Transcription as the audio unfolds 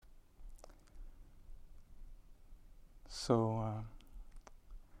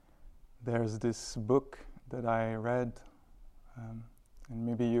There's this book that I read, and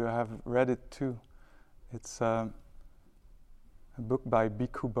maybe you have read it too. It's a book by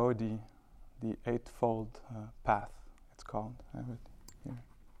Bikkhu Bodhi, The Eightfold Path, it's called. I have it here.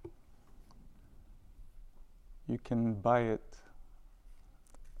 You can buy it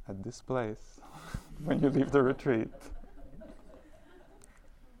at this place when you leave the retreat.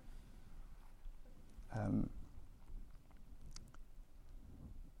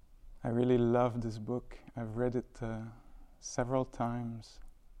 I really love this book. I've read it several times.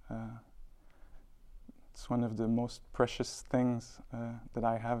 It's one of the most precious things that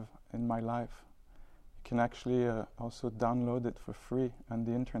I have in my life. You can actually also download it for free on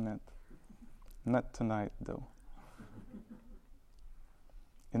the internet. Not tonight, though.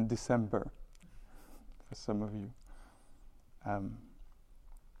 In December, for some of you.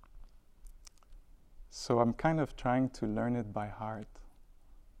 So I'm kind of trying to learn it by heart.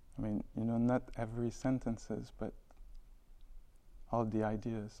 I mean, not every sentences, but all the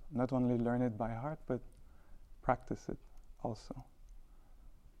ideas. Not only learn it by heart, but practice it also,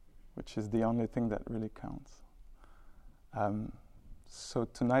 which is the only thing that really counts. So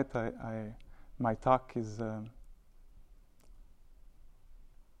tonight, my talk is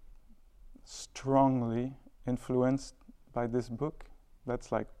strongly influenced by this book.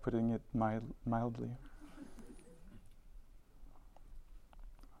 That's like putting it mildly.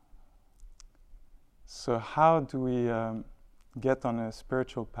 So how do we get on a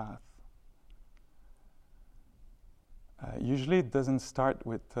spiritual path? Usually it doesn't start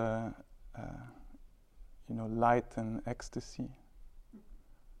with light and ecstasy.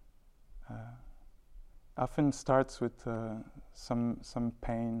 Often starts with some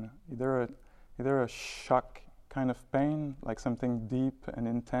pain, either a shock kind of pain, like something deep and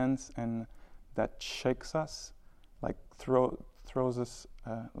intense, and that shakes us, like throws us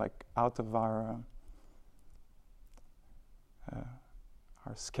like out of our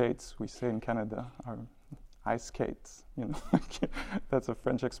skates, we say in Canada, our ice skates. That's a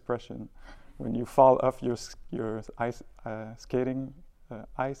French expression. When you fall off your ice skating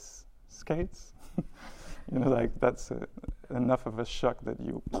ice skates, like that's enough of a shock that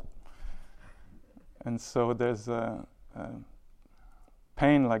you. And so there's a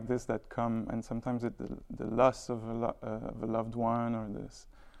pain like this that come, and sometimes the loss of a loved one, or this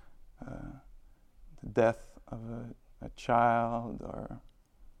the death of a child, or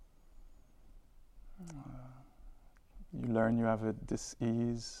you learn you have a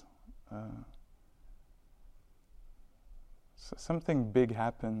dis-ease. So something big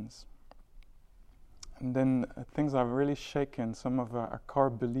happens. And then things are really shaken, some of our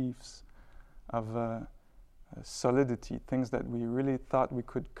core beliefs of solidity, things that we really thought we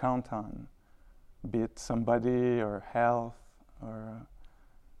could count on, be it somebody or health or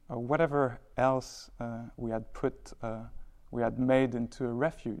whatever else we had made into a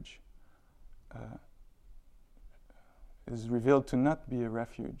refuge, is revealed to not be a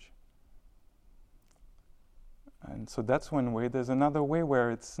refuge. And so that's one way. There's another way where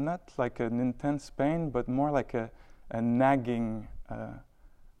it's not like an intense pain, but more like a nagging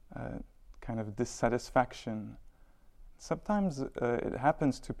kind of dissatisfaction. Sometimes it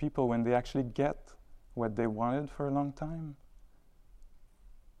happens to people when they actually get what they wanted for a long time.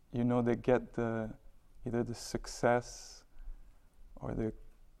 They get either the success or the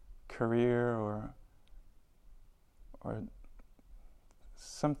career or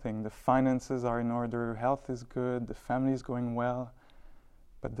something. The finances are in order, health is good, the family is going well,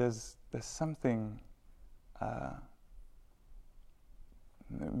 but there's something.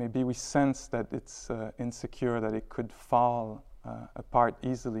 Maybe we sense that it's insecure, that it could fall apart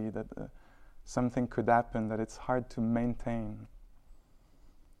easily, that something could happen, that it's hard to maintain.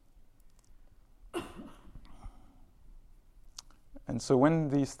 And so when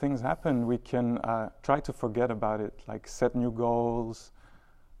these things happen, we can try to forget about it, like set new goals,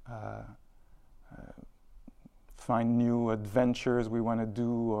 find new adventures we want to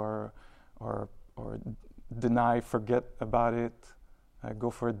do, or forget about it, go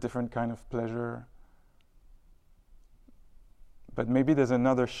for a different kind of pleasure. But maybe there's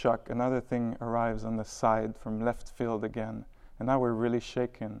another shock, another thing arrives on the side from left field again, and now we're really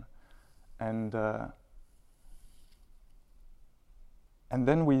shaken, and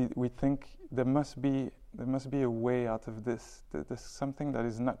then we think there must be a way out of this. There's something that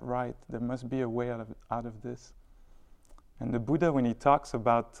is not right. There must be a way out of this. And the Buddha, when he talks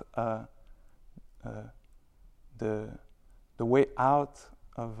about the way out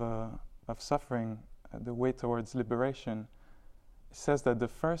of suffering, the way towards liberation, he says that the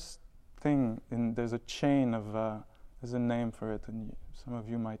first thing there's a chain of there's a name for it, and some of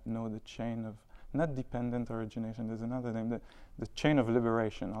you might know the chain of, not dependent origination, there's another name, the chain of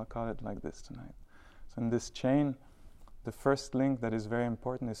liberation, I'll call it like this tonight. So in this chain, the first link that is very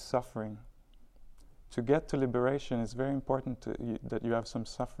important is suffering. To get to liberation, it's very important that you have some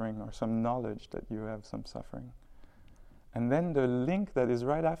suffering, or some knowledge that you have some suffering. And then the link that is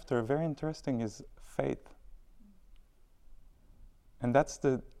right after, very interesting, is faith. And that's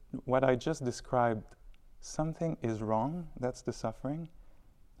what I just described. Something is wrong, that's the suffering.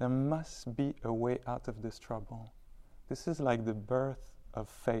 There must be a way out of this trouble. This is like the birth of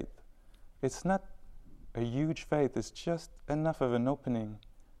faith. It's not a huge faith, it's just enough of an opening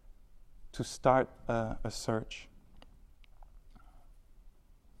to start a search.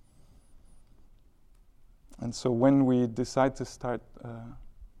 And so when we decide to start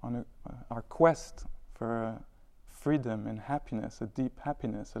on our quest for freedom and happiness, a deep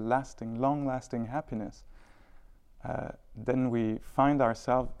happiness, a lasting, long-lasting happiness, then we find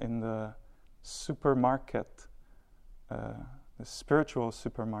ourselves in the supermarket, the spiritual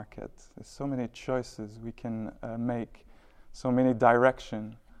supermarket. There's so many choices we can make, so many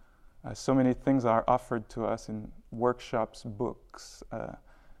directions, so many things are offered to us in workshops, books,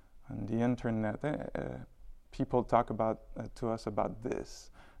 on the internet. People talk to us about this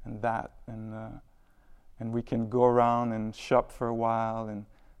and that, and we can go around and shop for a while and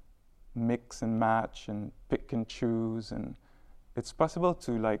mix and match and pick and choose, and it's possible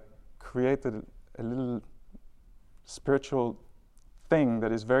to create a little spiritual thing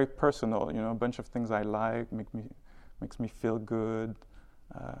that is very personal, a bunch of things I like, makes me feel good,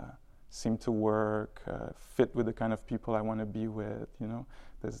 seem to work, fit with the kind of people I want to be with,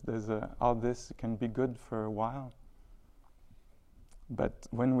 There's all this can be good for a while. But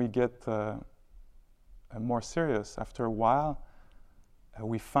when we get more serious, after a while,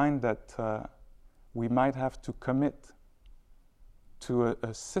 we find that we might have to commit to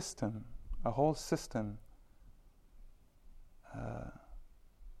a system, a whole system.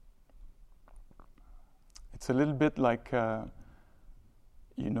 It's a little bit like,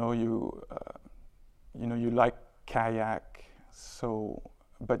 you like kayak,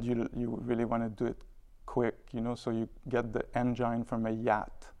 but you really want to do it quick, so you get the engine from a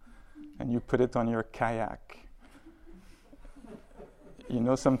yacht and you put it on your kayak.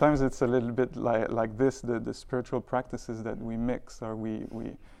 Sometimes it's a little bit like this, the spiritual practices that we mix, or we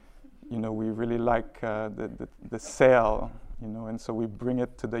really like the sail, and so we bring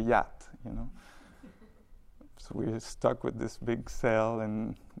it to the yacht, So we're stuck with this big sail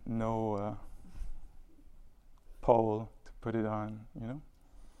and no pole to put it on,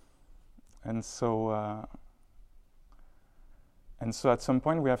 And so at some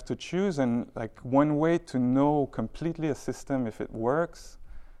point we have to choose, and one way to know completely a system if it works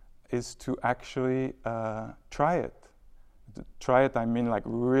is to actually try it. To try it, I mean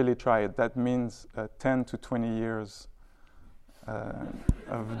really try it. That means 10 to 20 years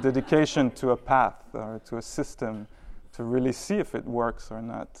of dedication to a path or to a system to really see if it works or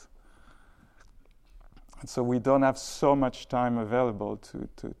not. And so we don't have so much time available to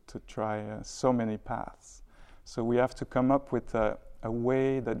try so many paths. So we have to come up with a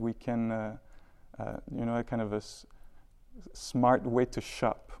way that we can, a kind of a smart way to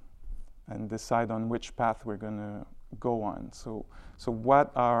shop and decide on which path we're going to go on. So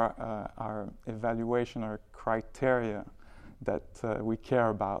what are our evaluation, our criteria that we care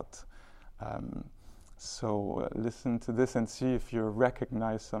about? Listen to this and see if you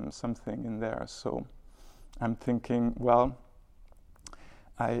recognize something in there. So I'm thinking, well,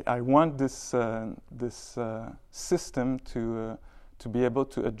 I want this system to be able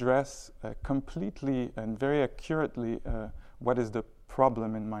to address completely and very accurately what is the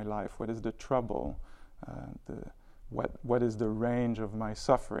problem in my life, what is the trouble, what is the range of my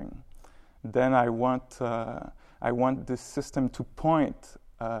suffering. Then I want this system to point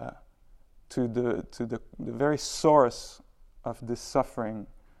to the very source of this suffering.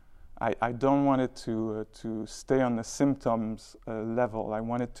 I don't want it to stay on the symptoms level. I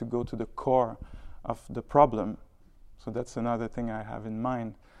want it to go to the core of the problem. So that's another thing I have in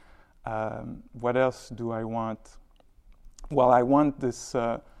mind. What else do I want? Well, I want this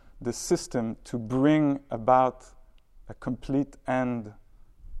system to bring about a complete end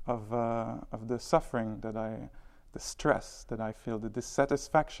of the suffering the stress that I feel, the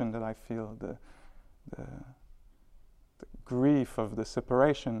dissatisfaction that I feel, the grief of the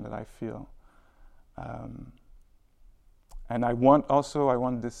separation that I feel. And I want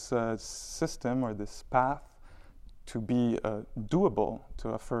this system or this path to be doable,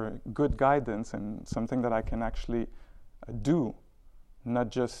 to offer good guidance and something that I can actually do not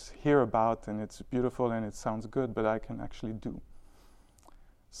just hear about and it's beautiful and it sounds good, but I can actually do.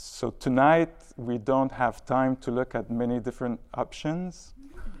 So tonight we don't have time to look at many different options.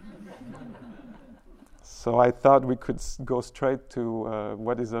 So I thought we could go straight to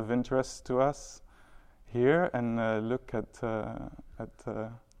what is of interest to us here and look at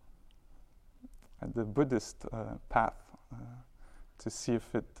the Buddhist path to see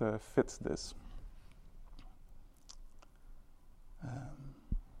if it fits this.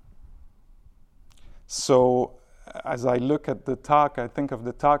 So as I look at the talk, I think of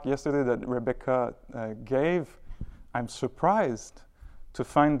the talk yesterday that Rebecca gave. I'm surprised to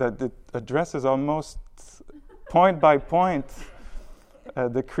find that it addresses almost point by point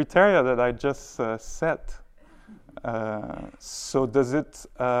the criteria that I just set. So does it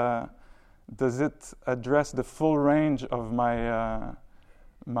address the full range of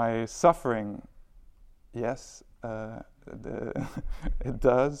my suffering? Yes, it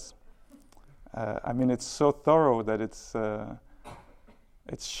does. I mean, it's so thorough that it's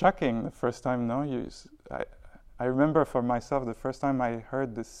shocking the first time. I remember for myself the first time I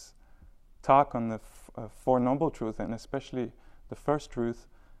heard this talk on the Four Noble Truths, and especially the first truth,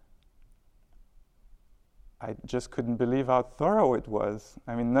 I just couldn't believe how thorough it was.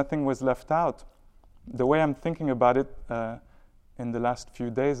 I mean, nothing was left out. The way I'm thinking about it in the last few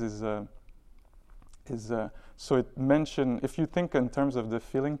days is so it mentioned, if you think in terms of the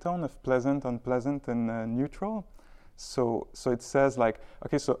feeling tone of pleasant, unpleasant, and neutral, so it says like,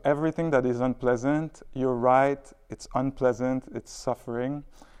 okay, so everything that is unpleasant, you're right, it's unpleasant, it's suffering,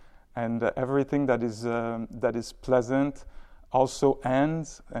 and everything that is pleasant also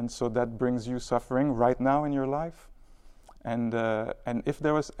ends, and so that brings you suffering right now in your life. And if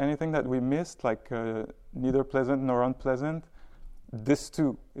there was anything that we missed, like neither pleasant nor unpleasant, this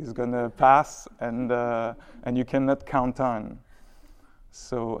too is gonna pass, and you cannot count on.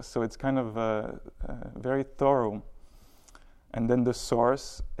 So it's kind of very thorough. And then the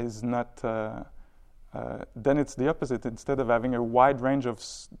source is not. Then it's the opposite. Instead of having a wide range of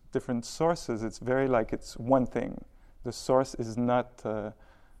different sources, it's very like it's one thing. The source is not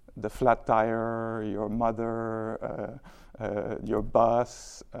the flat tire, your mother, your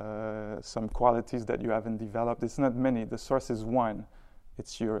boss, some qualities that you haven't developed. It's not many. The source is one.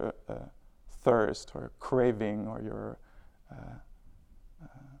 It's your thirst or craving or your...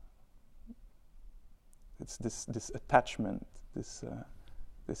 it's this attachment, this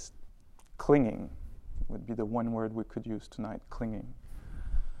clinging would be the one word we could use tonight, clinging.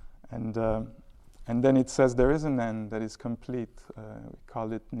 And then it says there is an end that is complete. We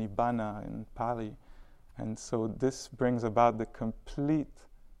call it Nibbana in Pali. And so this brings about the complete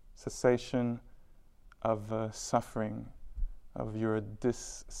cessation of suffering, of your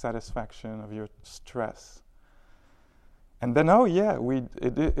dissatisfaction, of your stress. And then,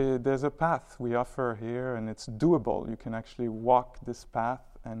 there's a path we offer here, and it's doable. You can actually walk this path,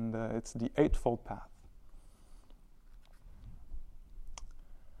 and it's the Eightfold Path.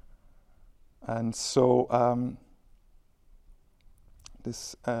 And so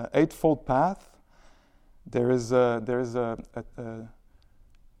this Eightfold Path, the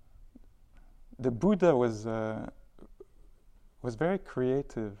Buddha was very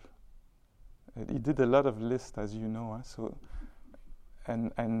creative. He did a lot of lists, as you know. So,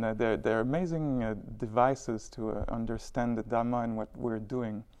 and there are amazing devices to understand the Dhamma and what we're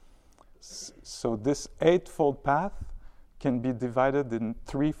doing. So this Eightfold Path can be divided in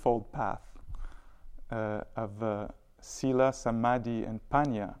threefold path of Sila, Samadhi, and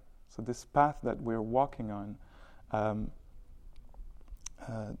Panya. So this path that we're walking on,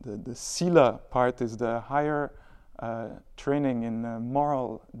 the Sila part is the higher training in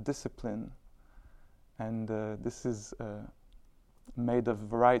moral discipline. And this is made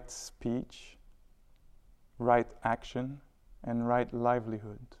of right speech, right action, and right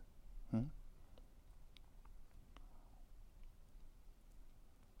livelihood.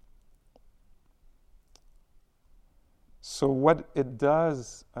 So what it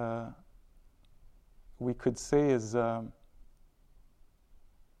does, we could say, is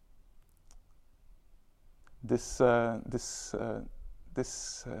this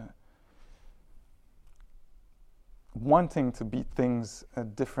wanting to be things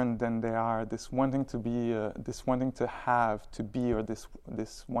different than they are, this wanting to be, this wanting to have, to be, or this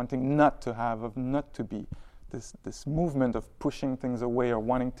wanting not to have, of not to be, this movement of pushing things away or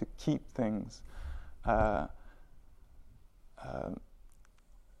wanting to keep things.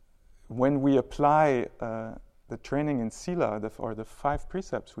 When we apply the training in Sila, or the 5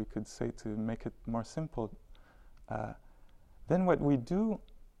 precepts, we could say, to make it more simple, then what we do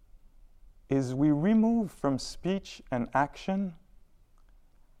is we remove from speech and action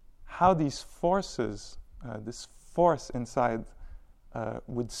how these forces, this force inside,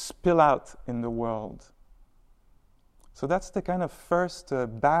 would spill out in the world. So that's the kind of first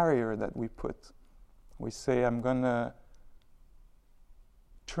barrier that we put. We say, I'm going to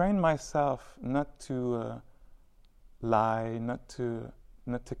train myself not to lie, not to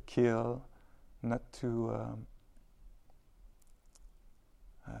kill, not to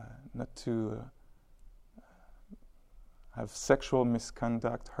have sexual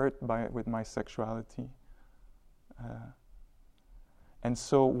misconduct, hurt with my sexuality. And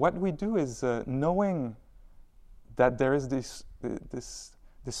so what we do is, knowing that there is this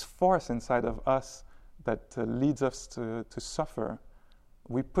force inside of us that leads us to suffer,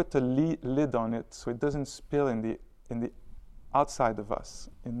 we put a lid on it so it doesn't spill in the outside of us,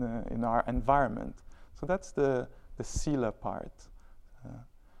 in our environment. So that's the sila part.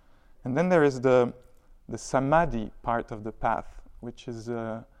 And then there is the samadhi part of the path, which is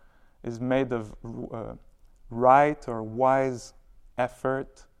made of right or wise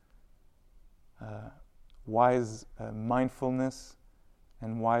effort, wise mindfulness,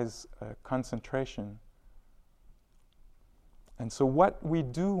 and wise concentration. And so what we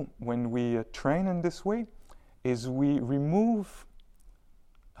do when we train in this way is we remove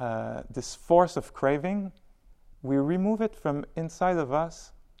this force of craving. We remove it from inside of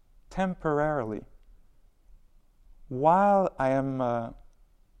us temporarily. While I am,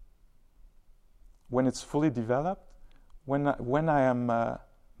 when it's fully developed, when I am,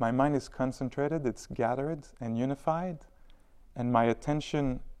 my mind is concentrated, it's gathered and unified, and my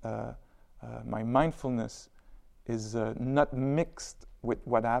attention, my mindfulness is not mixed with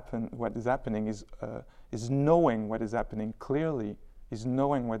what is happening, is knowing what is happening clearly, is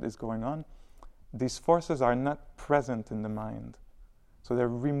knowing what is going on. These forces are not present in the mind, so they're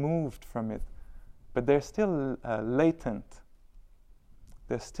removed from it, but they're still latent,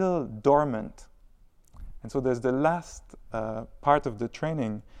 they're still dormant. And so there's the last part of the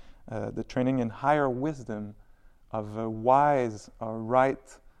training in higher wisdom, of wise or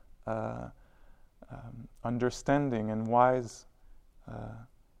right understanding and wise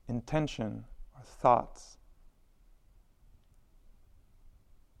intention or thoughts.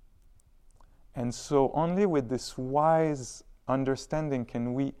 And so only with this wise understanding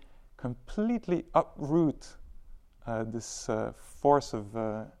can we completely uproot this force of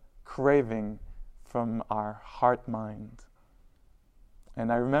craving from our heart-mind.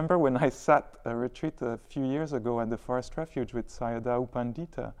 And I remember when I sat a retreat a few years ago at the Forest Refuge with Sayadaw U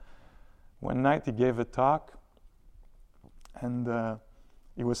Pandita, one night he gave a talk, and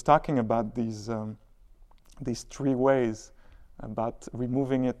he was talking about these three ways, about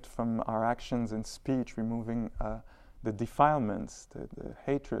removing it from our actions and speech, removing the defilements, the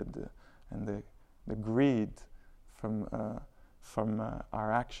hatred, and the greed from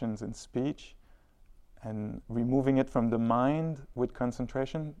our actions and speech, and removing it from the mind with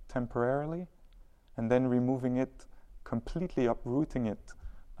concentration temporarily, and then removing it completely, uprooting it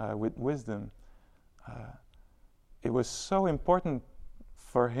with wisdom. It was so important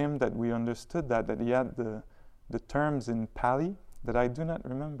for him that we understood that he had the terms in Pali that I do not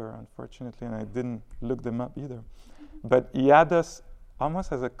remember, unfortunately, and I didn't look them up either. But he had us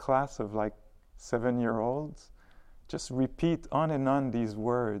almost as a class of like 7-year-olds just repeat on and on these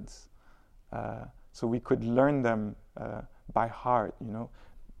words, so we could learn them by heart,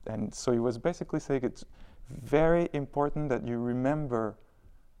 And so he was basically saying it's very important that you remember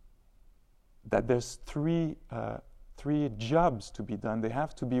that there's three jobs to be done. They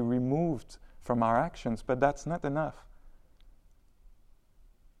have to be removed from our actions, but that's not enough.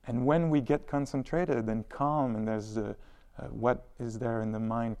 And when we get concentrated and calm, and there's what is there in the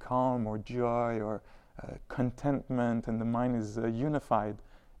mind, calm or joy or contentment, and the mind is unified,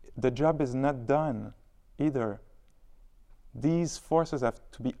 the job is not done either. These forces have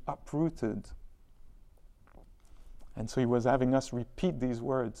to be uprooted. And so he was having us repeat these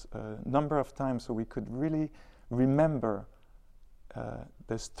words a number of times so we could really remember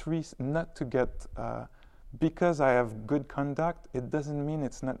there's three, not to get, because I have good conduct, it doesn't mean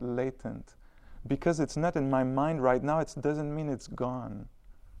it's not latent. Because it's not in my mind right now, it doesn't mean it's gone.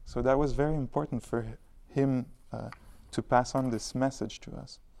 So that was very important for him to pass on this message to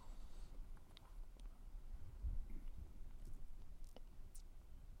us.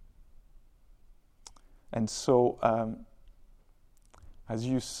 And so, as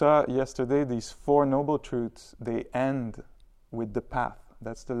you saw yesterday, these 4 noble truths, they end with the path.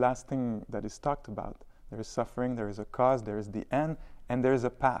 That's the last thing that is talked about. There is suffering, there is a cause, there is the end, and there is a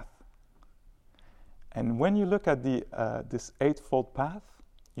path. And when you look at this eightfold path,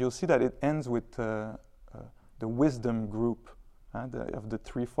 you'll see that it ends with the wisdom group of the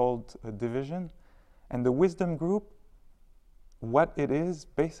threefold division. And the wisdom group, what it is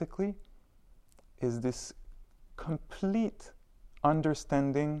basically, is this complete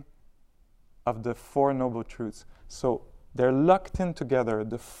understanding of the Four Noble Truths. So they're locked in together.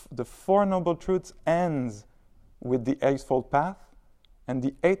 The Four Noble Truths ends with the Eightfold Path, and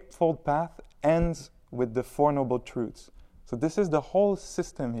the Eightfold Path ends with the Four Noble Truths. So this is the whole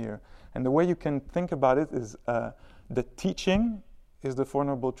system here. And the way you can think about it is the teaching is the Four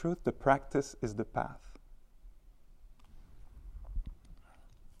Noble Truths, the practice is the path.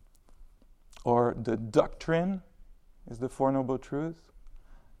 Or the doctrine is the Four Noble Truths,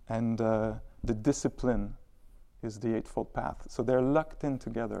 and the discipline is the Eightfold Path. So they're locked in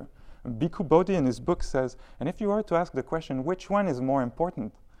together. And Bikkhu Bodhi in his book says, and if you were to ask the question, which one is more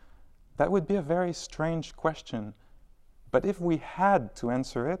important? That would be a very strange question. But if we had to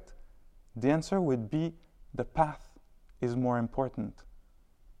answer it, the answer would be the path is more important.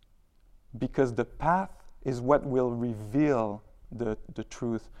 Because the path is what will reveal the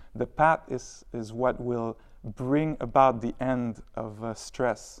truth. The path is what will bring about the end of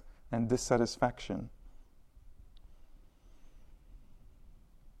stress and dissatisfaction.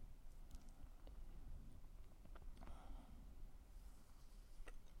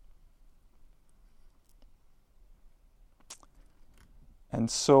 And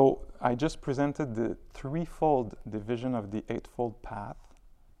so I just presented the threefold division of the Eightfold Path.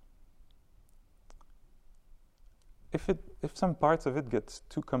 If some parts of it gets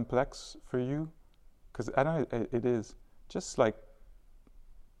too complex for you, because I know it is, just like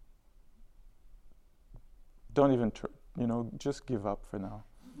don't even just give up for now.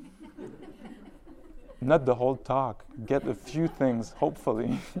 Not the whole talk. Get a few things,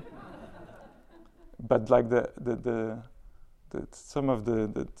 hopefully. But like the some of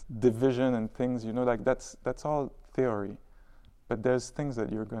the division and things, like that's all theory. But there's things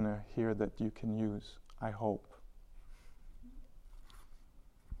that you're going to hear that you can use, I hope.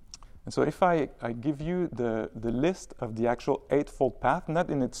 And so if I give you the list of the actual Eightfold Path, not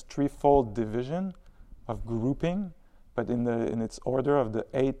in its threefold division of grouping, but in its order of the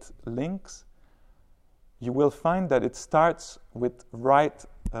 8 links, you will find that it starts with right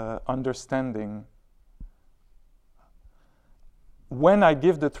understanding. When I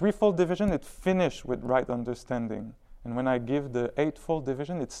give the threefold division, it finishes with right understanding. And when I give the eightfold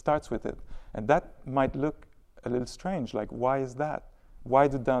division, it starts with it. And that might look a little strange, like why is that? Why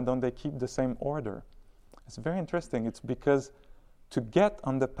don't they keep the same order? It's very interesting. It's because to get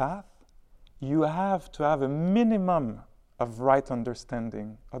on the path, you have to have a minimum of right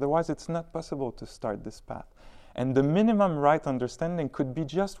understanding. Otherwise, it's not possible to start this path. And the minimum right understanding could be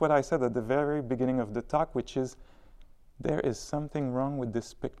just what I said at the very beginning of the talk, which is there is something wrong with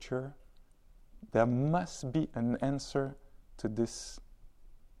this picture. There must be an answer to this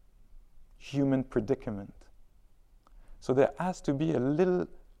human predicament. So there has to be a little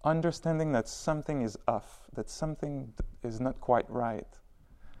understanding that something is off, that something is not quite right.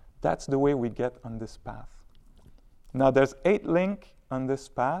 That's the way we get on this path. Now there's 8 links on this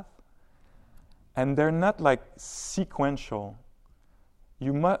path, and they're not like sequential.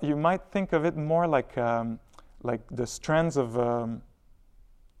 You might think of it more like the strands of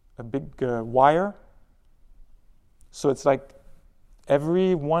a big wire. So it's like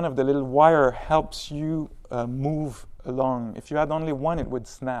every one of the little wire helps you move along. If you had only one, it would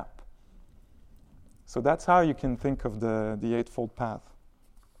snap. So that's how you can think of the Eightfold Path.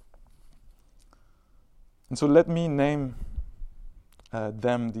 And so let me name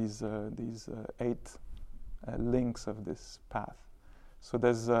these 8 links of this path. So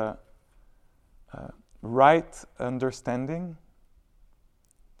there's right understanding.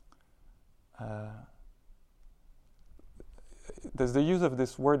 There's the use of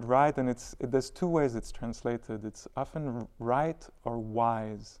this word right, and there's 2 ways it's translated. It's often right or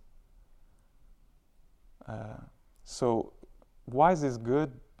wise. So wise is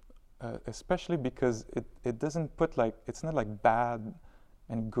good, especially because it doesn't put it's not like bad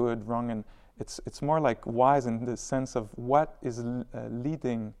and good, wrong, and it's more like wise in the sense of what is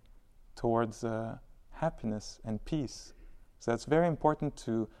leading towards happiness and peace. So it's very important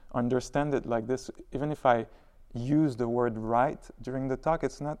to understand it like this. Even if I use the word right during the talk,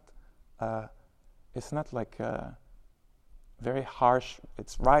 it's not like very harsh.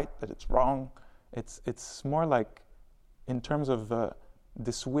 It's right, but it's wrong. It's more like in terms of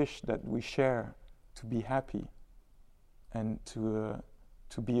this wish that we share to be happy and to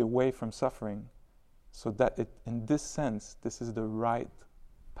be away from suffering. So that in this sense, this is the right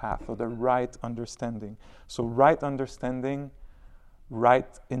path or the right understanding. So right understanding,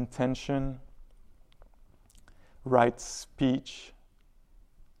 right intention, right speech,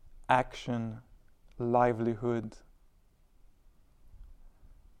 action, livelihood,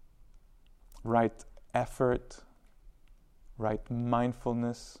 right effort, right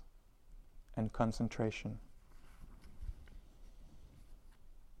mindfulness, and concentration.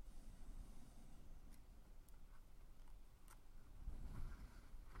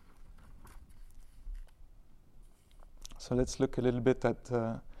 So let's look a little bit at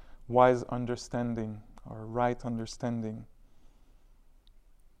wise understanding or right understanding.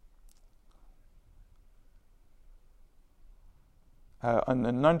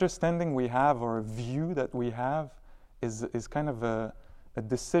 An understanding we have, or a view that we have, is kind of a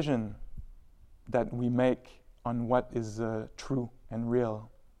decision that we make on what is true and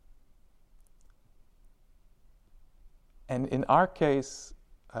real. And in our case,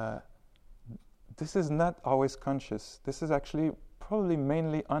 this is not always conscious. This is actually probably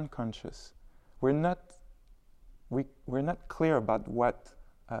mainly unconscious. We're not clear about what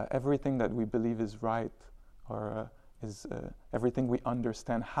everything that we believe is right, or is everything we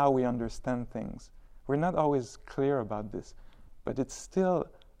understand, how we understand things. We're not always clear about this, but it's still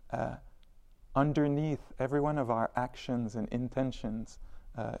underneath every one of our actions and intentions.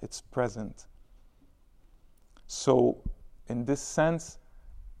 It's present. So, in this sense,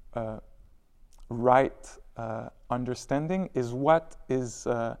 right understanding is what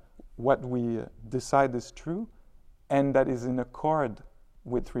we decide is true, and that is in accord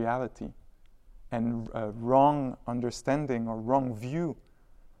with reality. And wrong understanding or wrong view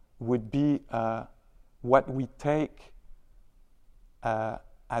would be what we take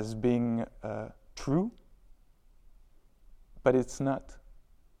as being true, but it's not.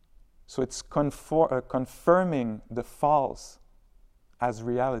 So it's confirming the false as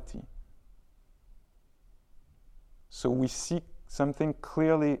reality. So we see something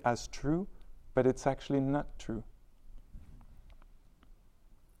clearly as true, but it's actually not true.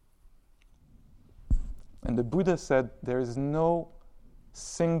 And the Buddha said there is no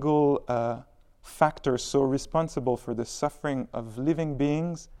single factor so responsible for the suffering of living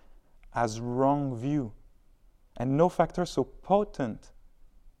beings as wrong view, and no factor so potent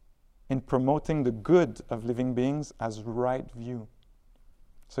in promoting the good of living beings as right view.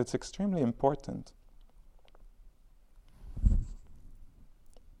 So it's extremely important.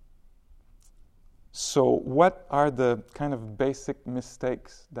 So what are the kind of basic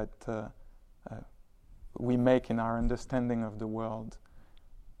mistakes that we make in our understanding of the world?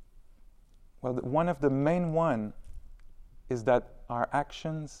 Well, one of the main one is that our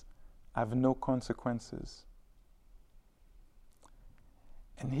actions have no consequences.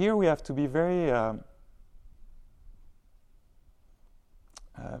 And here we have to be very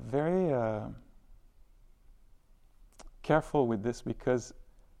careful with this, because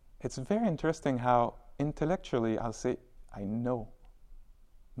it's very interesting how intellectually I'll say, I know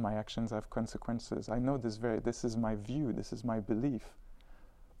my actions have consequences. I know this is my view, this is my belief.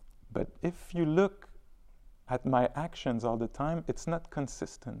 But if you look at my actions all the time, it's not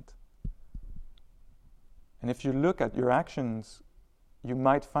consistent. And if you look at your actions, you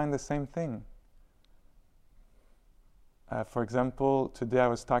might find the same thing. For example, today I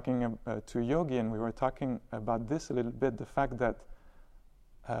was talking to Yogi, and we were talking about this a little bit, the fact that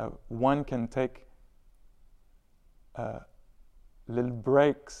one can take little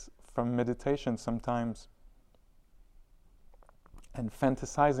breaks from meditation sometimes and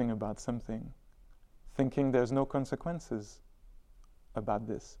fantasizing about something, thinking there's no consequences about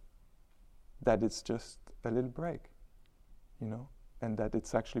this, that it's just a little break, and that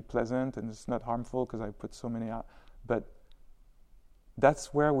it's actually pleasant and it's not harmful because I put so many out. But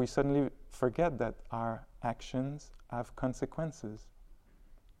that's where we suddenly forget that our actions have consequences.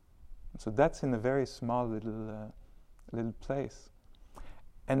 So that's in a very small little place.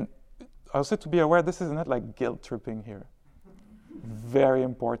 And also to be aware, this is not like guilt tripping here. Very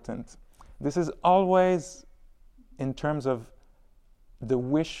important. This is always in terms of the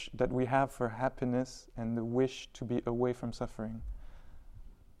wish that we have for happiness and the wish to be away from suffering.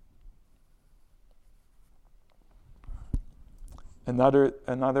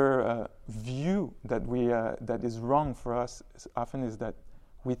 Another view that that is wrong for us often is that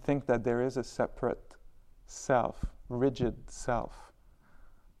we think that there is a separate self, rigid self.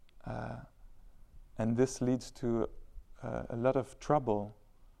 And this leads to a lot of trouble.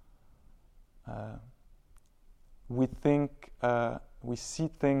 We think, we see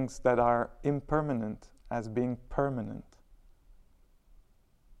things that are impermanent as being permanent.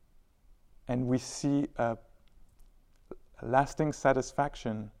 And we see lasting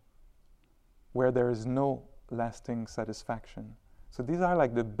satisfaction where there is no lasting satisfaction. So these are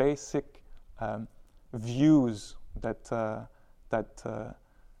like the basic views that are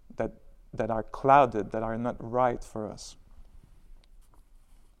clouded, that are not right for us.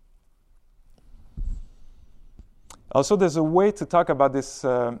 Also, there's a way to talk about this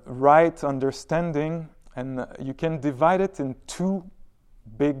right understanding, and you can divide it in two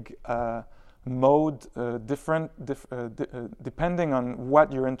big mode, depending on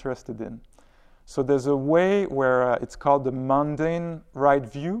what you're interested in. So there's a way where it's called the mundane right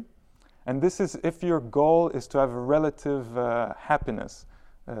view, and this is if your goal is to have a relative happiness,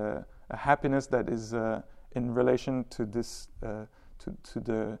 a happiness that is in relation to this, to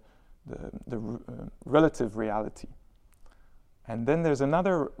the relative reality. And then there's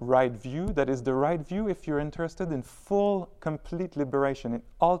another right view that is the right view if you're interested in full, complete liberation, in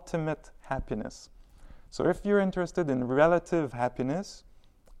ultimate happiness. So if you're interested in relative happiness,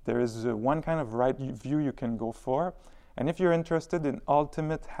 there is one kind of right view you can go for. And if you're interested in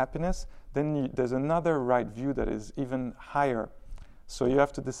ultimate happiness, then there's another right view that is even higher. So you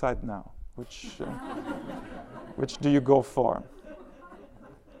have to decide now, which do you go for?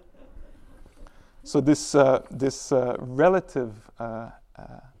 So this relative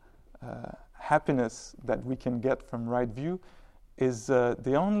happiness that we can get from right view is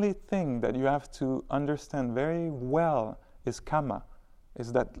the only thing that you have to understand very well is karma,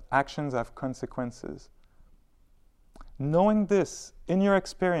 is that actions have consequences. Knowing this in your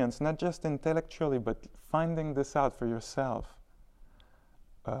experience, not just intellectually, but finding this out for yourself,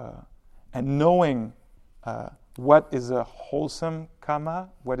 and knowing what is a wholesome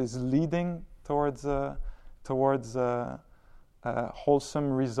karma, what is leading towards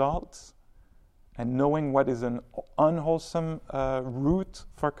wholesome results, and knowing what is an unwholesome route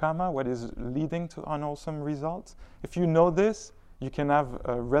for karma, what is leading to unwholesome results. If you know this, you can have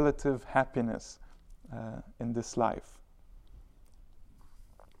a relative happiness in this life.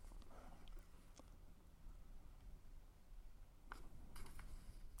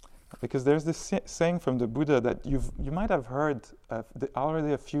 Because there's this saying from the Buddha that you might have heard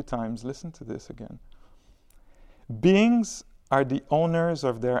already a few times. Listen to this again. Beings are the owners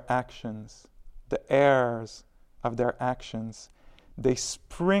of their actions, the heirs of their actions. They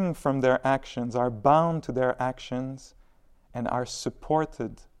spring from their actions, are bound to their actions, and are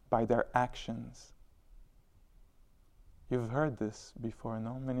supported by their actions. You've heard this before,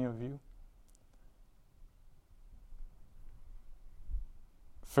 no? Many of you?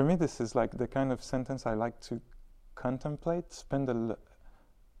 For me, this is like the kind of sentence I like to contemplate, spend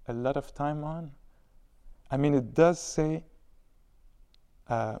a lot of time on. I mean, it does say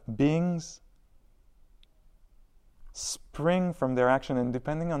beings spring from their action, and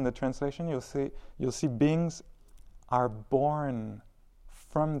depending on the translation, you'll see beings are born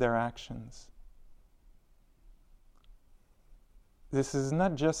from their actions. This is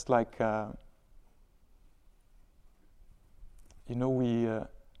not just like I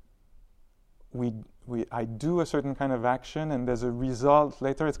do a certain kind of action and there's a result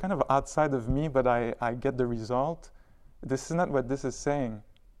later. It's kind of outside of me, but I get the result. This is not what this is saying.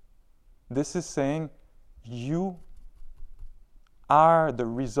 This is saying you are the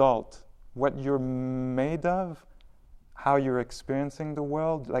result. What you're made of, how you're experiencing the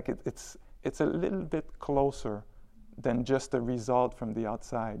world, like it's a little bit closer than just a result from the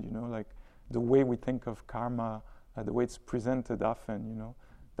outside, like the way we think of karma, the way it's presented often,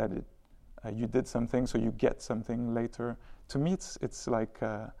 that you did something, so you get something later. To me, it's like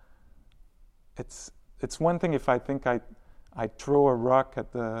it's one thing if I think I throw a rock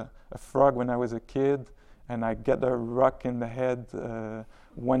at a frog when I was a kid, and I get a rock in the head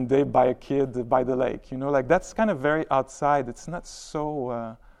one day by a kid by the lake. Like that's kind of very outside. It's not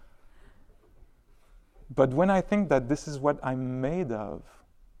so. But when I think that this is what I'm made of,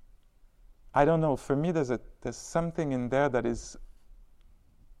 I don't know. For me, there's something in there that is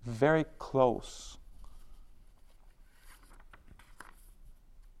very close.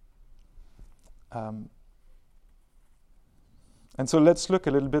 And so let's look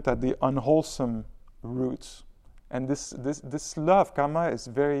a little bit at the unwholesome roots. And this law of karma is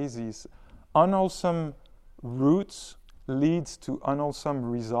very easy. Unwholesome roots leads to unwholesome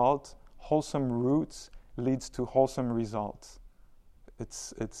results. Wholesome roots leads to wholesome results.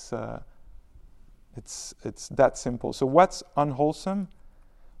 It's that simple. So what's unwholesome?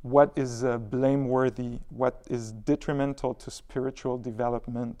 What is blameworthy? What is detrimental to spiritual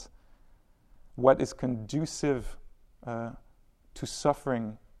development? What is conducive to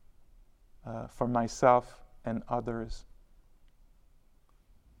suffering for myself and others?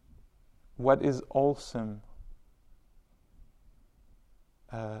 What is wholesome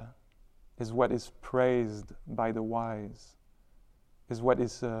is what is praised by the wise, is what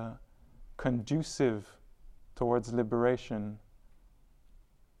is conducive towards liberation,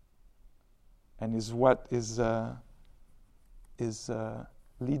 and is what is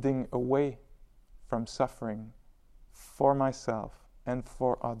leading away from suffering for myself and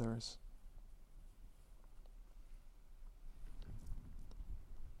for others.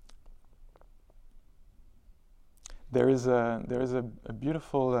 There is a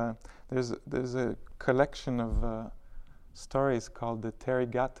beautiful there's a collection of stories called the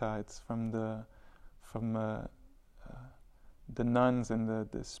Therigatha. It's from the nuns and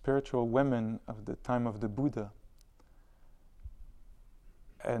the spiritual women of the time of the Buddha.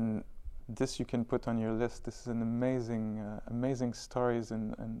 And this you can put on your list. This is an amazing stories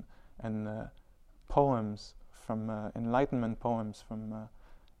and poems from enlightenment poems from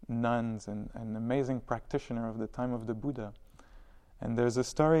nuns and amazing practitioner of the time of the Buddha. And there's a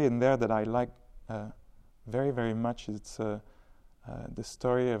story in there that I like very, very much. It's the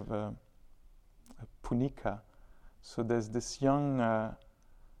story of Punika. So there's this young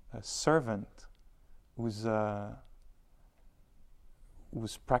servant who's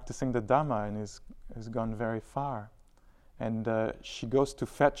practicing the Dhamma and has gone very far. And she goes to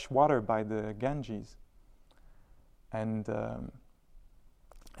fetch water by the Ganges. And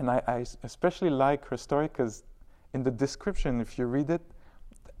I especially like her story because in the description, if you read it,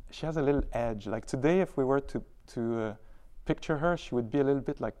 she has a little edge. Like today, if we were to picture her, she would be a little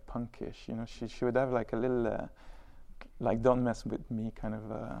bit like punkish. You know, she would have like a little like "don't mess with me" kind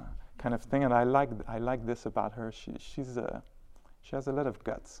of thing. And I like this about her. She has a lot of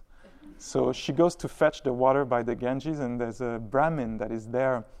guts. So she goes to fetch the water by the Ganges, and there's a Brahmin that is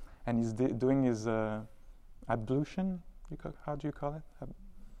there, and he's doing his ablution. How do you call it?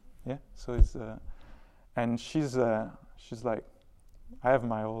 Yeah. So it's and she's like, I have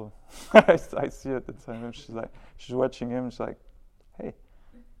my own. I see it at the time. She's watching him. She's like, hey,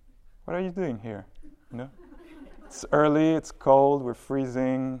 what are you doing here? You know, it's early. It's cold. We're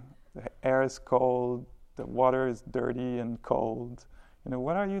freezing. The air is cold. The water is dirty and cold. You know,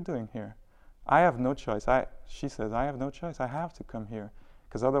 what are you doing here? I have no choice. She says, I have no choice. I have to come here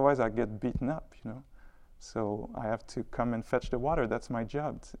because otherwise I get beaten up. You know. So I have to come and fetch the water. That's my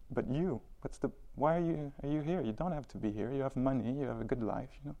job. But you, why are you here? You don't have to be here. You have money. You have a good life.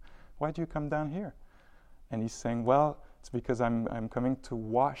 You know, why do you come down here? And he's saying, well, it's because I'm coming to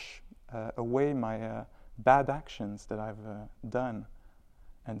wash away my bad actions that I've done,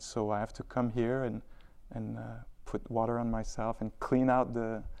 and so I have to come here and put water on myself and clean out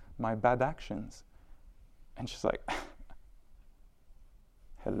my bad actions. And she's like,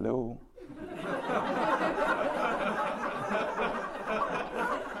 hello.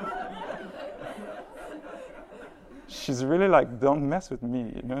 She's really like, don't mess with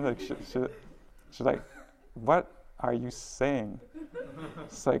me, you know, like she's like, what are you saying?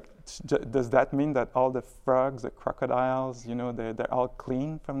 It's like, does that mean that all the frogs, the crocodiles, you know, they're all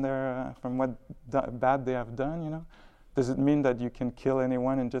clean from from what bad they have done, you know? Does it mean that you can kill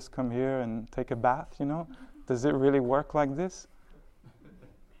anyone and just come here and take a bath, you know? Does it really work like this?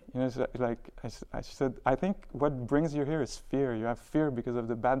 You know, it's like I said, I think what brings you here is fear. You have fear because of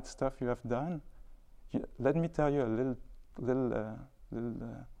the bad stuff you have done. Let me tell you a little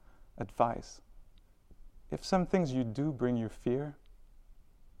advice. If some things you do bring you fear,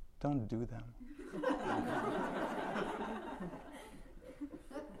 don't do them.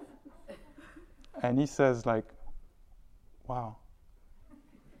 And he says, like, wow,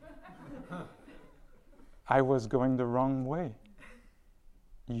 I was going the wrong way.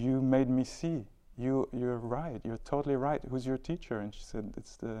 You made me see. You're right. You're totally right. Who's your teacher? And she said,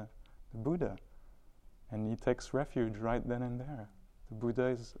 it's the Buddha. And he takes refuge right then and there. The Buddha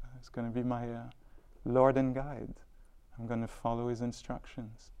is going to be my Lord and guide. I'm going to follow his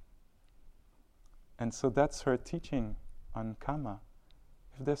instructions. And so that's her teaching on karma.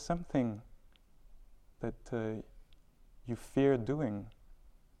 If there's something that you fear doing,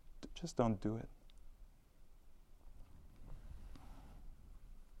 just don't do it.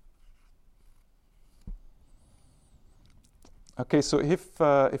 Okay, so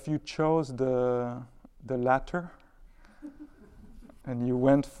if you chose the latter, and you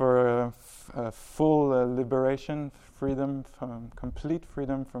went for a full liberation, complete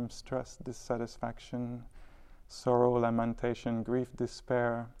freedom from stress, dissatisfaction, sorrow, lamentation, grief,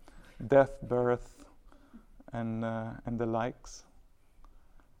 despair, death, birth, and the likes.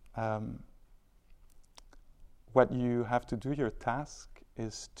 What you have to do, your task,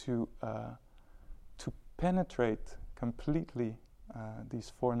 is to penetrate completely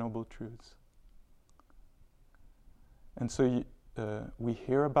these Four Noble Truths. And so we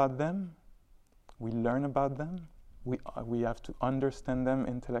hear about them, we learn about them, we have to understand them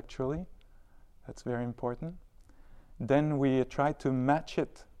intellectually, That's very important. Then we try to match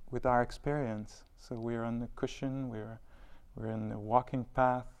it with our experience. So we're on the cushion, we're in the walking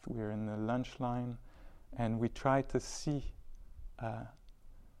path, we're in the lunch line, and we try to see.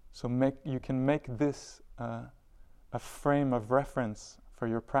 You can make this a frame of reference for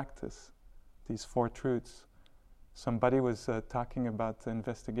your practice, these 4 truths. Somebody was talking about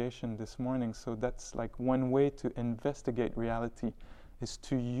investigation this morning, so that's like one way to investigate reality is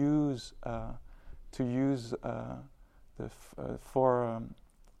to use the 4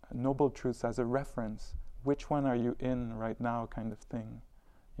 noble truths as a reference. Which one are you in right now, kind of thing,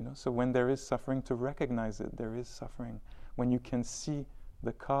 you know? So when there is suffering, to recognize it, there is suffering. When you can see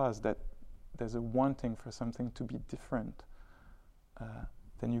the cause, that there's a wanting for something to be different,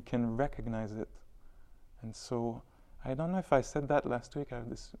 then you can recognize it. And so, I don't know if I said that last week. I have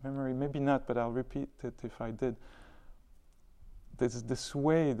this memory, maybe not, but I'll repeat it if I did. There's this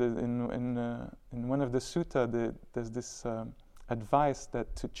way that in one of the sutta, there's this advice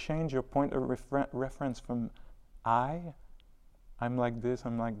that to change your point of reference from I'm like this,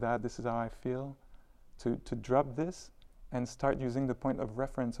 I'm like that, this is how I feel, to drop this and start using the point of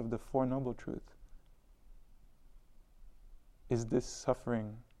reference of the 4 noble truths. Is this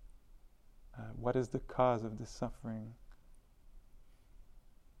suffering? What is the cause of this suffering?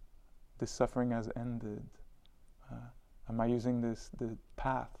 This suffering has ended. Am I using the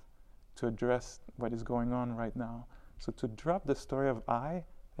path to address what is going on right now? So to drop the story of I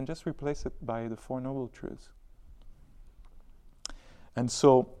and just replace it by the 4 noble truths. And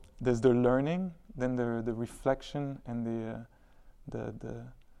so there's the learning, then the reflection, and the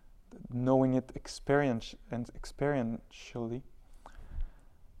knowing it experientially.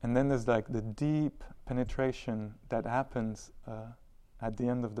 And then there's like the deep penetration that happens at the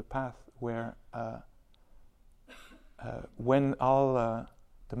end of the path, where when all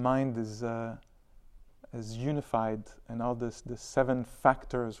the mind is unified, and all the 7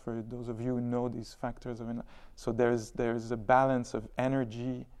 factors, for those of you who know these factors, so there's a balance of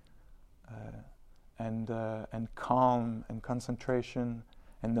energy and calm and concentration,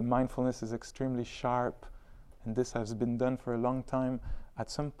 and the mindfulness is extremely sharp, and this has been done for a long time. At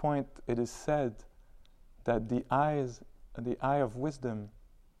some point, it is said that the eye of wisdom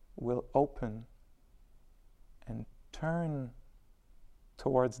will open and turn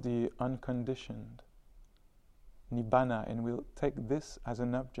towards the unconditioned, nibbana, and we'll take this as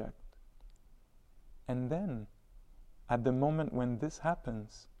an object. And then, at the moment when this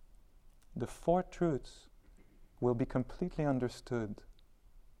happens, the 4 truths will be completely understood.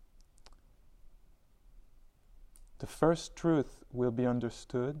 The first truth will be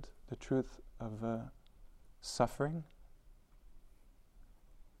understood, the truth of suffering.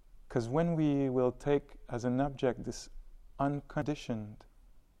 Because when we will take as an object this unconditioned,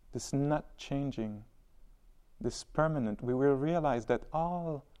 this not changing, this permanent, we will realize that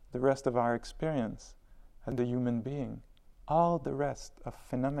all the rest of our experience as a human being, all the rest of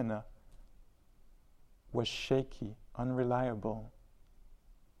phenomena was shaky, unreliable,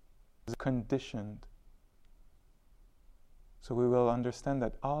 conditioned. So we will understand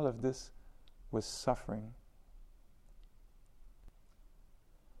that all of this was suffering.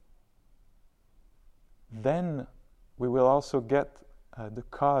 Then we will also get the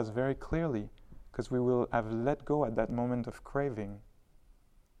cause very clearly, because we will have let go at that moment of craving.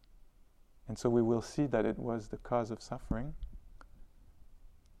 And so we will see that it was the cause of suffering.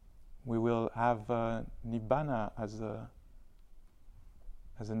 We will have nibbana as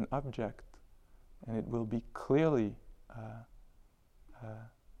an object, and it will be clearly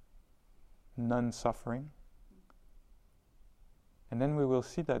non-suffering. And then we will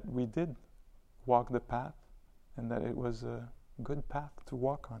see that we did walk the path, and that it was a good path to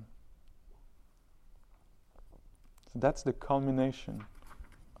walk on. So that's the culmination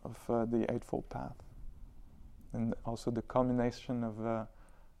of the Eightfold Path, and also the culmination of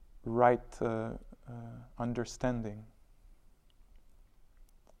right understanding.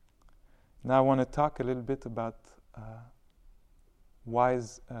 Now I want to talk a little bit about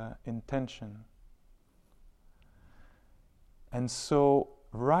wise intention. And so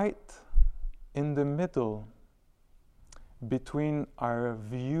right in the middle between our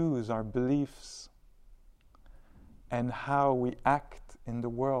views, our beliefs, and how we act in the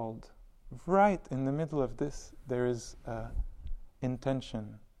world, right in the middle of this, there is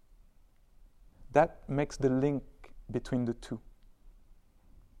intention. That makes the link between the two.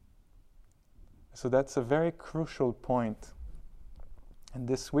 So that's a very crucial point. And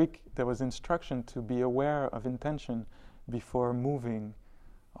this week there was instruction to be aware of intention before moving,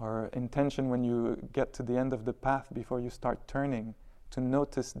 or intention when you get to the end of the path before you start turning, to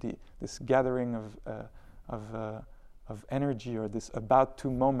notice this gathering of energy, or this about to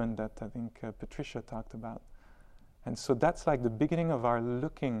moment that I think Patricia talked about. And so that's like the beginning of our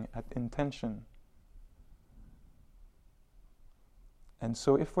looking at intention. And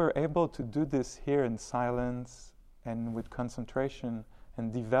so if we're able to do this here in silence and with concentration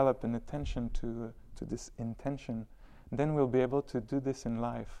and develop an attention to this intention, then we'll be able to do this in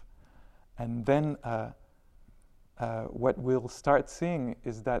life. And then what we'll start seeing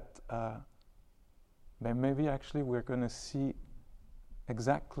is that maybe actually we're going to see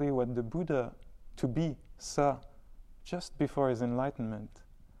exactly what the Buddha, to be, saw just before his enlightenment.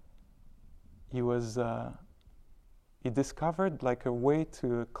 He discovered like a way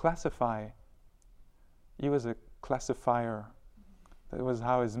to classify. He was a classifier. That was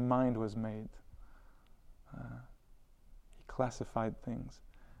how his mind was made. He classified things.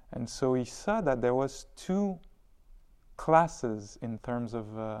 And so he saw that there was two classes in terms of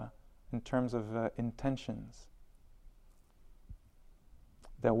intentions.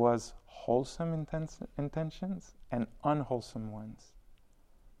 There was wholesome intentions and unwholesome ones.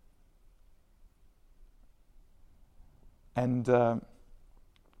 And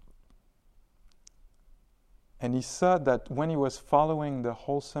he saw that when he was following the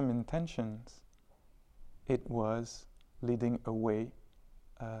wholesome intentions, it was leading away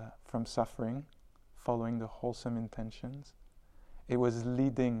from suffering, following the wholesome intentions. It was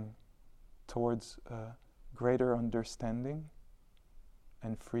leading towards greater understanding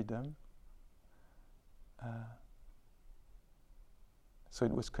and freedom. So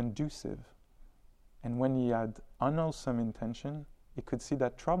it was conducive. And when he had unwholesome intention, he could see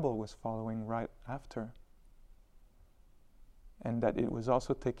that trouble was following right after. And that it was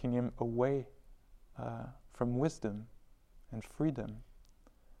also taking him away from wisdom and freedom.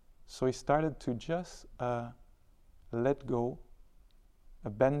 So he started to just let go,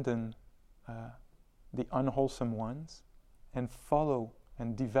 abandon the unwholesome ones, and follow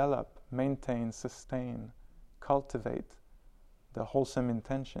and develop, maintain, sustain, cultivate the wholesome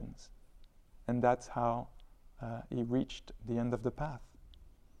intentions. And that's how he reached the end of the path.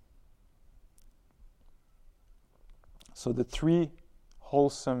 So the three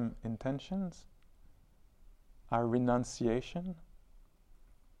wholesome intentions are renunciation,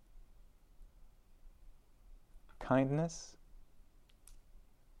 kindness,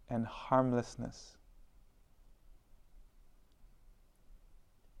 and harmlessness.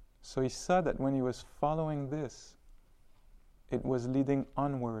 So he saw that when he was following this, it was leading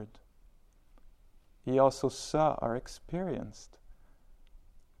onward. He also saw or experienced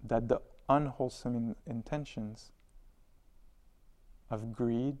that the unwholesome intentions of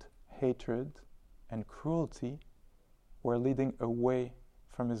greed, hatred, and cruelty were leading away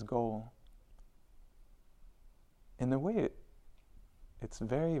from his goal. In a way, it's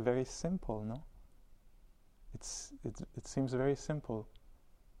very, very simple, no? It seems very simple.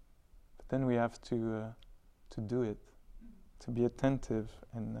 But then we have to do it, to be attentive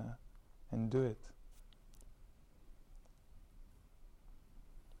and do it.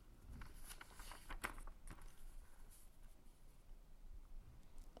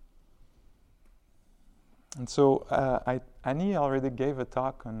 And so Annie already gave a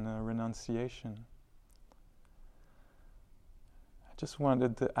talk on renunciation. I just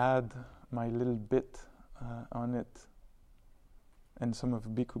wanted to add my little bit on it, and some of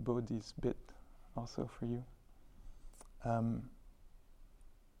Bikkhu Bodhi's bit also for you.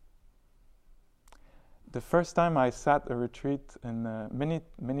 The first time I sat a retreat, and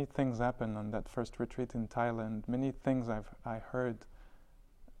many things happened on that first retreat in Thailand. Many things I heard.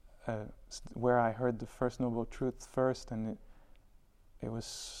 Where I heard the First Noble Truth first, and it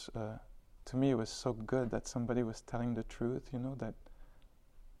was, to me, it was so good that somebody was telling the truth, that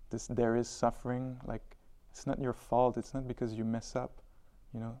there is suffering, like, it's not your fault, it's not because you mess up,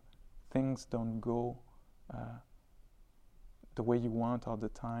 things don't go the way you want all the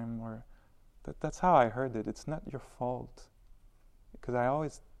time, or that's how I heard it. It's not your fault, because I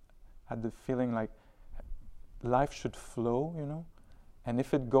always had the feeling like life should flow, and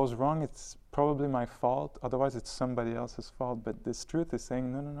if it goes wrong, it's probably my fault. Otherwise, it's somebody else's fault. But this truth is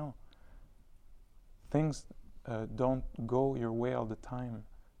saying, no. Things don't go your way all the time.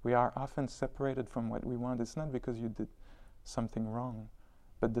 We are often separated from what we want. It's not because you did something wrong,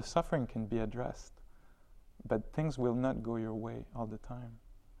 but the suffering can be addressed. But things will not go your way all the time.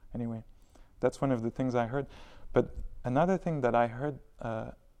 Anyway, that's one of the things I heard. But another thing that I heard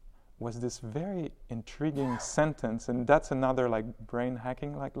was this very intriguing sentence, and that's another like brain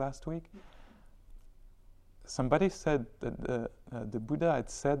hacking like last week. Somebody said that the Buddha had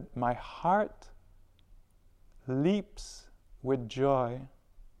said, "My heart leaps with joy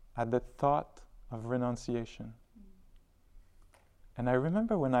at the thought of renunciation. And I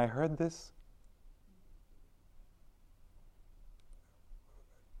remember when I heard this,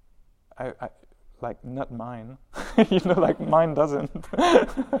 I like, not mine, like mine doesn't.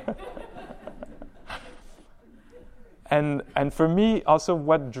 And for me, also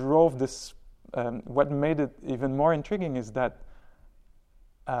what drove this, what made it even more intriguing is that,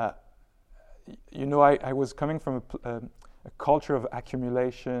 I was coming from a culture of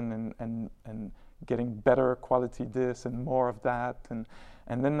accumulation and getting better quality this and more of that, and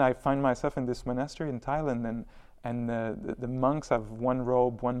then I find myself in this monastery in Thailand, and the monks have one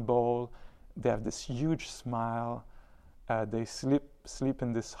robe, one bowl. They have this huge smile. They sleep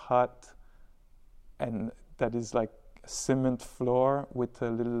in this hut, and that is like a cement floor with a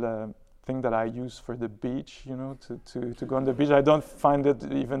little thing that I use for the beach, to go on the beach. I don't find it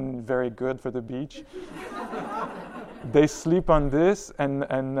even very good for the beach. They sleep on this, and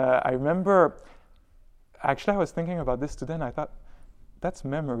I remember, actually I was thinking about this today, and I thought, that's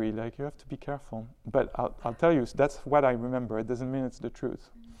memory, like you have to be careful. But I'll tell you, that's what I remember. It doesn't mean it's the truth.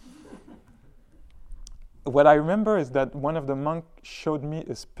 What I remember is that one of the monks showed me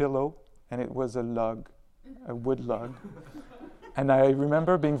his pillow, and it was a log, a wood log. And I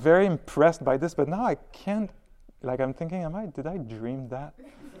remember being very impressed by this, but now I can't, I'm thinking, did I dream that?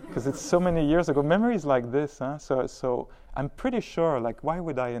 Because it's so many years ago. Memories like this, huh? So I'm pretty sure, why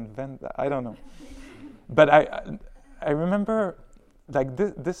would I invent that? I don't know. But I remember,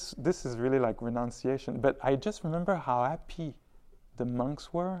 this is really like renunciation, but I just remember how happy the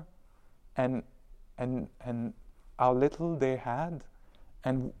monks were, and how little they had,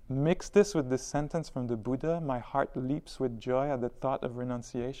 and mix this with this sentence from the Buddha, my heart leaps with joy at the thought of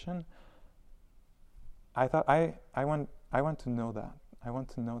renunciation. I thought, I want to know that. I want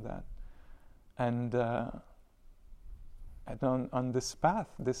to know that. And on this path,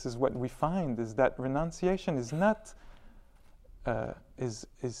 this is what we find, is that renunciation is not,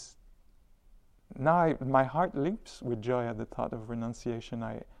 my heart leaps with joy at the thought of renunciation.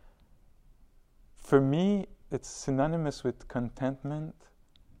 For me, it's synonymous with contentment,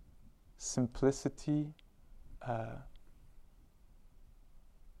 simplicity,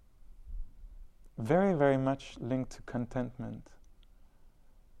 very, very much linked to contentment.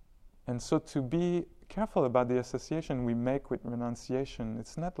 And so to be careful about the association we make with renunciation,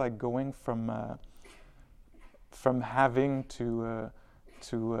 it's not like going from having to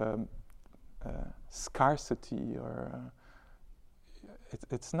scarcity, or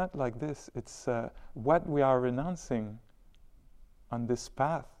it's not like this. It's what we are renouncing on this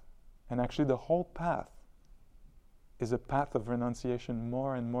path, and actually the whole path is a path of renunciation,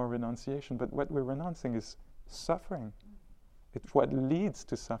 more and more renunciation. But what we're renouncing is suffering. It's what leads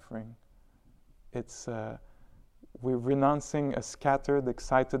to suffering. It's we're renouncing a scattered,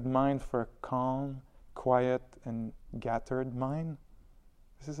 excited mind for a calm, quiet, and gathered mind.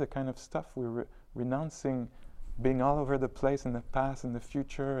 This is the kind of stuff we're renouncing, being all over the place in the past and the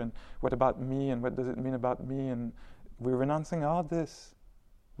future, and what about me, and what does it mean about me, and we're renouncing all this.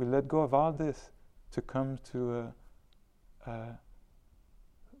 We let go of all this to come to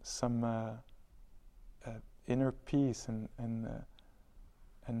some inner peace and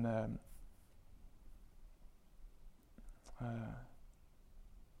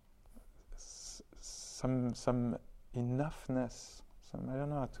some enoughness. I don't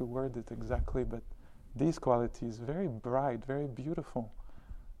know how to word it exactly, but these qualities, very bright, very beautiful,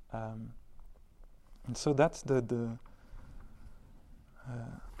 and so that's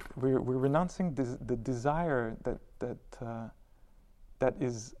we're renouncing the desire that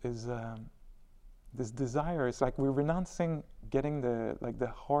is this desire. It's like we're renouncing getting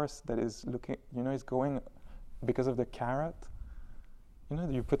the horse that is looking, is going because of the carrot.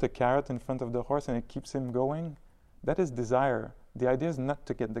 You put a carrot in front of the horse and it keeps him going. That is desire. The idea is not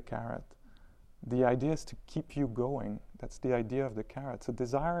to get the carrot. The idea is to keep you going. That's the idea of the carrot. So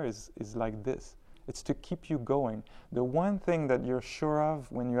desire is like this. It's to keep you going. The one thing that you're sure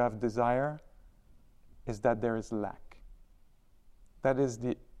of when you have desire is that there is lack. That is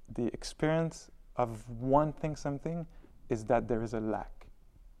the experience of wanting something, is that there is a lack.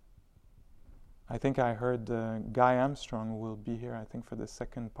 I think I heard Guy Armstrong, who will be here, I think, for the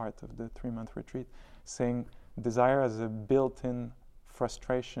second part of the 3-month retreat, saying desire as a built-in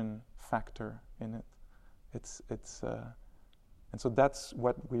frustration factor in it. And so that's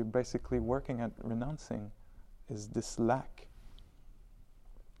what we're basically working at renouncing, is this lack.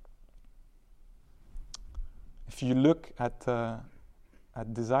 If you look at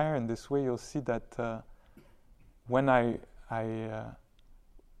desire in this way, you'll see that when I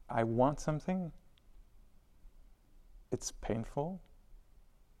want something, it's painful.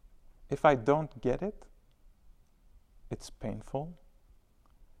 If I don't get it, it's painful.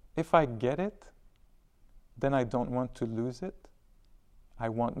 If I get it, then I don't want to lose it. I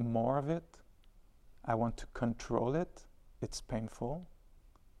want more of it. I want to control it. It's painful.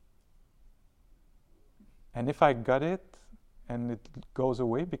 And if I got it and it goes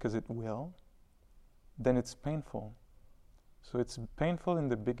away, because it will, then it's painful. So it's painful in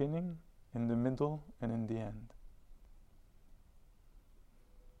the beginning, in the middle, and in the end.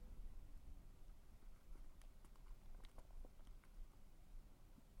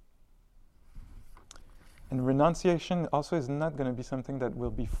 And renunciation also is not going to be something that will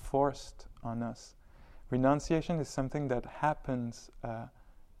be forced on us. Renunciation is something that happens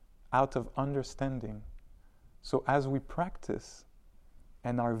out of understanding. So as we practice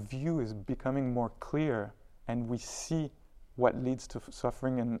and our view is becoming more clear and we see what leads to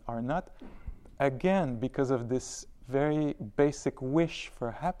suffering and are not, again, because of this very basic wish for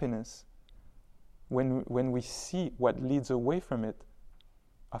happiness, when we see what leads away from it,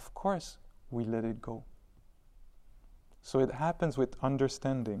 of course we let it go. So it happens with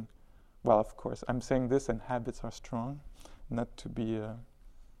understanding. Well, of course, I'm saying this, and habits are strong, not to be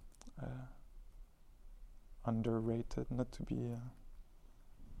underrated, not to be...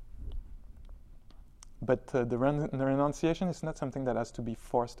 But the renunciation is not something that has to be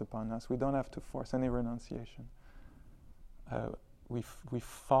forced upon us. We don't have to force any renunciation. We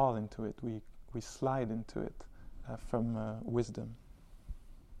fall into it, we slide into it from wisdom.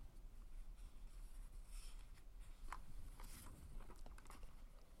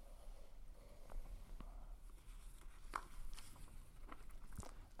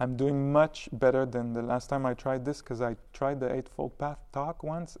 I'm doing much better than the last time I tried this, because I tried the Eightfold Path talk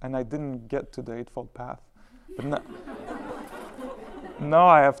once and I didn't get to the Eightfold Path. But now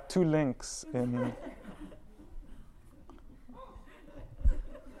I have 2 links in,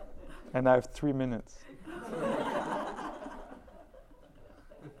 and I have 3 minutes.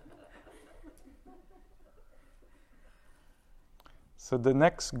 So the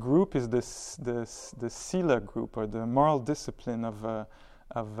next group is the Sila group, or the moral discipline of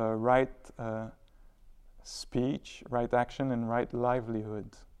right speech, right action, and right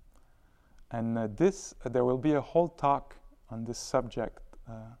livelihood. And there will be a whole talk on this subject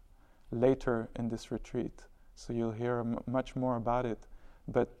later in this retreat, so you'll hear much more about it.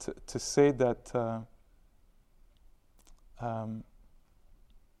 But to say that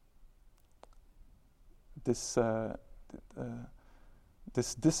this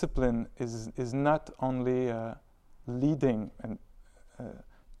discipline is not only leading and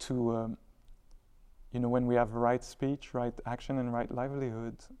to when we have right speech, right action, and right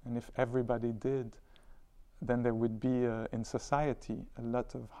livelihood, and if everybody did, then there would be in society a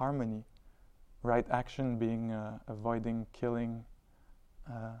lot of harmony. Right action being avoiding killing,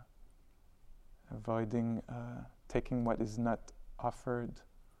 avoiding taking what is not offered,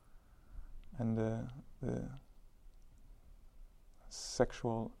 and the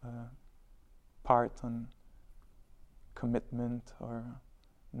sexual part on commitment or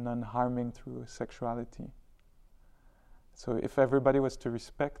non-harming through sexuality. So if everybody was to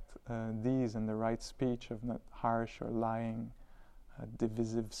respect these and the right speech of not harsh or lying,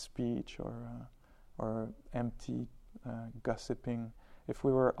 divisive speech or empty gossiping, if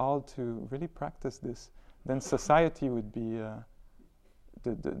we were all to really practice this, then society would be,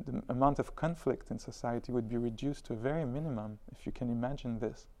 the amount of conflict in society would be reduced to a very minimum, if you can imagine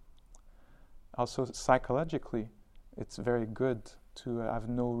this. Also psychologically, it's very good to have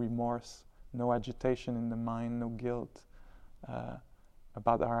no remorse, no agitation in the mind, no guilt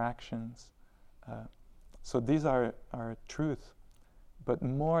about our actions. So these are truth. But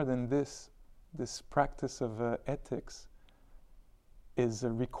more than this practice of ethics is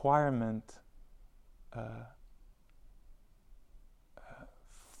a requirement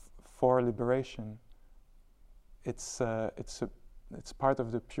for liberation. It's part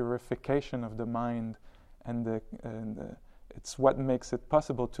of the purification of the mind, and it's what makes it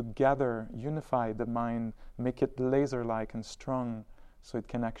possible to gather, unify the mind, make it laser-like and strong, so it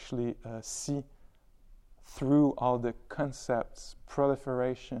can actually see through all the concepts,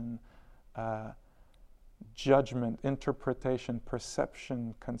 proliferation, judgment, interpretation,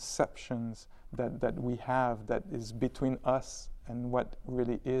 perception, conceptions that we have, that is between us and what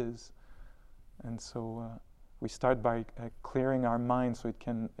really is. And so we start by clearing our mind so it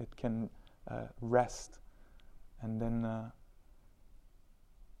can rest, and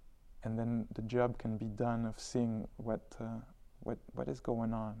then the job can be done of seeing what is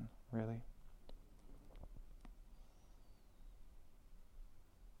going on, really.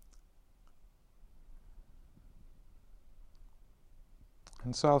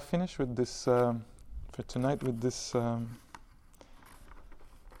 And so I'll finish with this, for tonight, with this a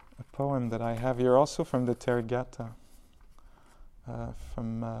poem that I have here, also from the Therigatha,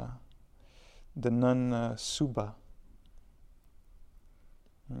 from the nun Suba.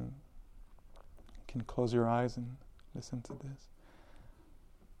 You can close your eyes and listen to this.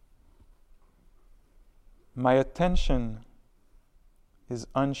 My attention is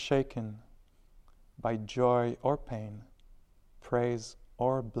unshaken by joy or pain, praise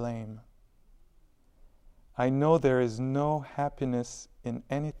or blame. I know there is no happiness in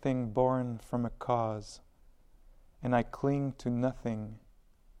anything born from a cause, and I cling to nothing.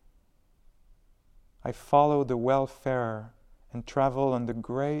 I follow the welfare and travel on the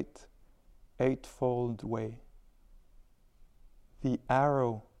great eightfold way. The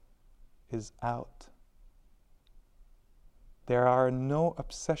arrow is out. There are no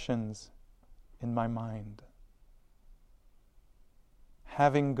obsessions in my mind.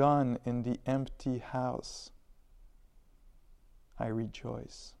 Having gone in the empty house, I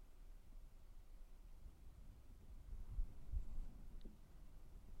rejoice.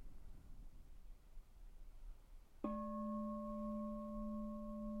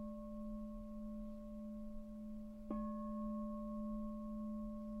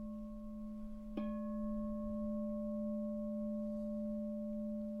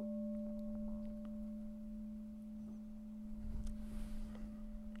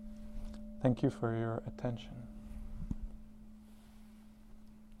 Thank you for your attention.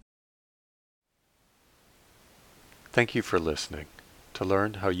 Thank you for listening. To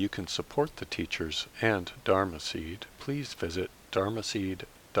learn how you can support the teachers and Dharma Seed, please visit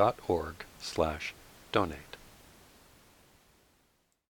dharmaseed.org/donate.